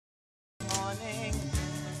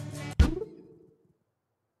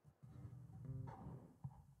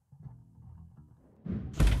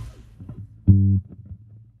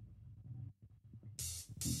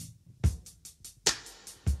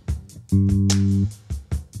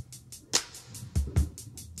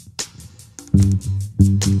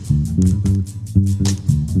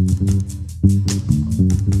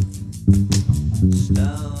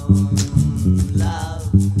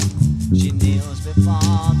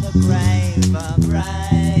the grave, a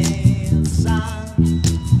brave son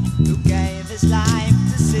who gave his life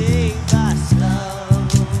to see the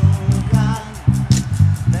slogan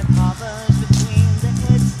that hovers between the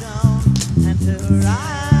headstone and her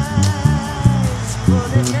eyes.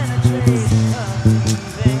 Will it penetrate her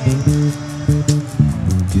breathing?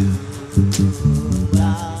 You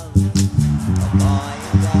love a boy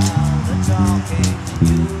and girl, the talking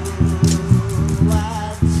you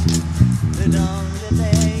words that only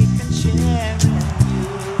they can share in you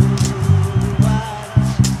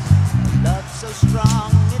words. Love so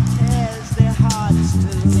strong it tears their hearts to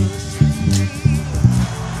see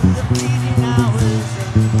the fleeting hours of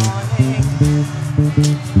the morning.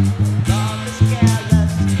 Love is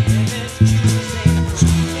careless in its choosing,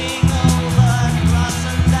 sweeping over across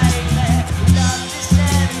a lately. Love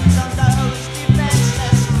descends on those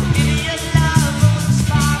defenseless. Idiot love will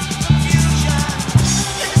spark confusion.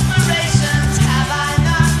 Inspirations have I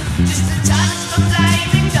none, just a touch of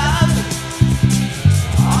flaming dove.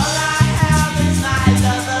 All I have is my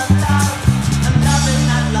love of love, and love is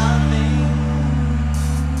not loving.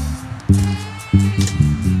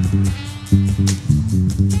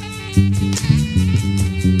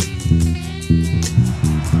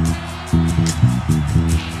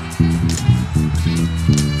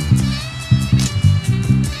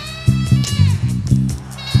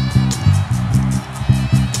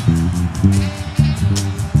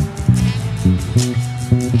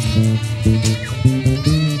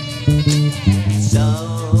 So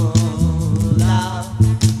love,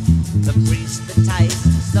 the priest that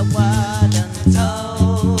tastes the word and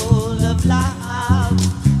soul of love,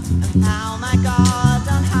 and how my God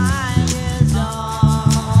on high is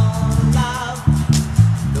all love.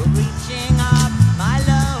 The reaching up my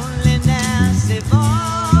loneliness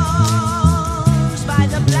evolves by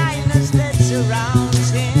the blindness that surrounds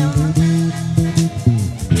him.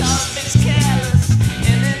 Love is careless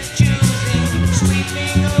in its choosing,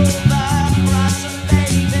 sweeping over across a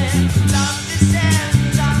baby. Love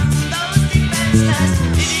descends on those defenseless.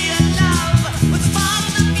 Idiot love would spark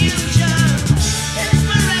the fusion.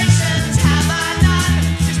 Inspirations have I none,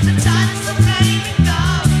 just a touch of flaming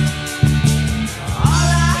dove. All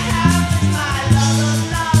I have is my love of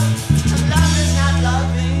love, and love is not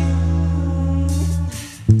loving.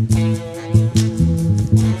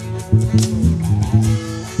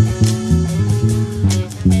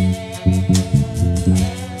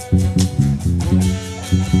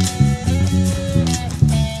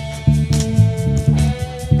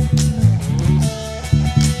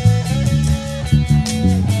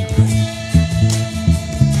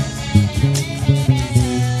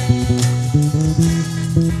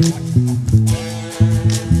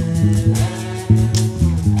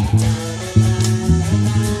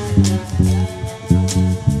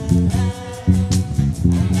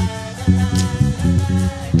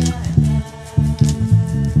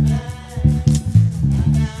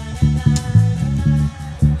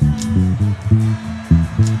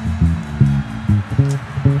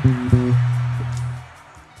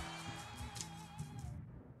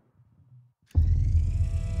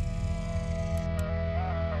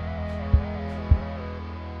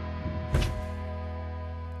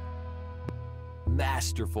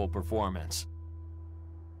 Masterful performance.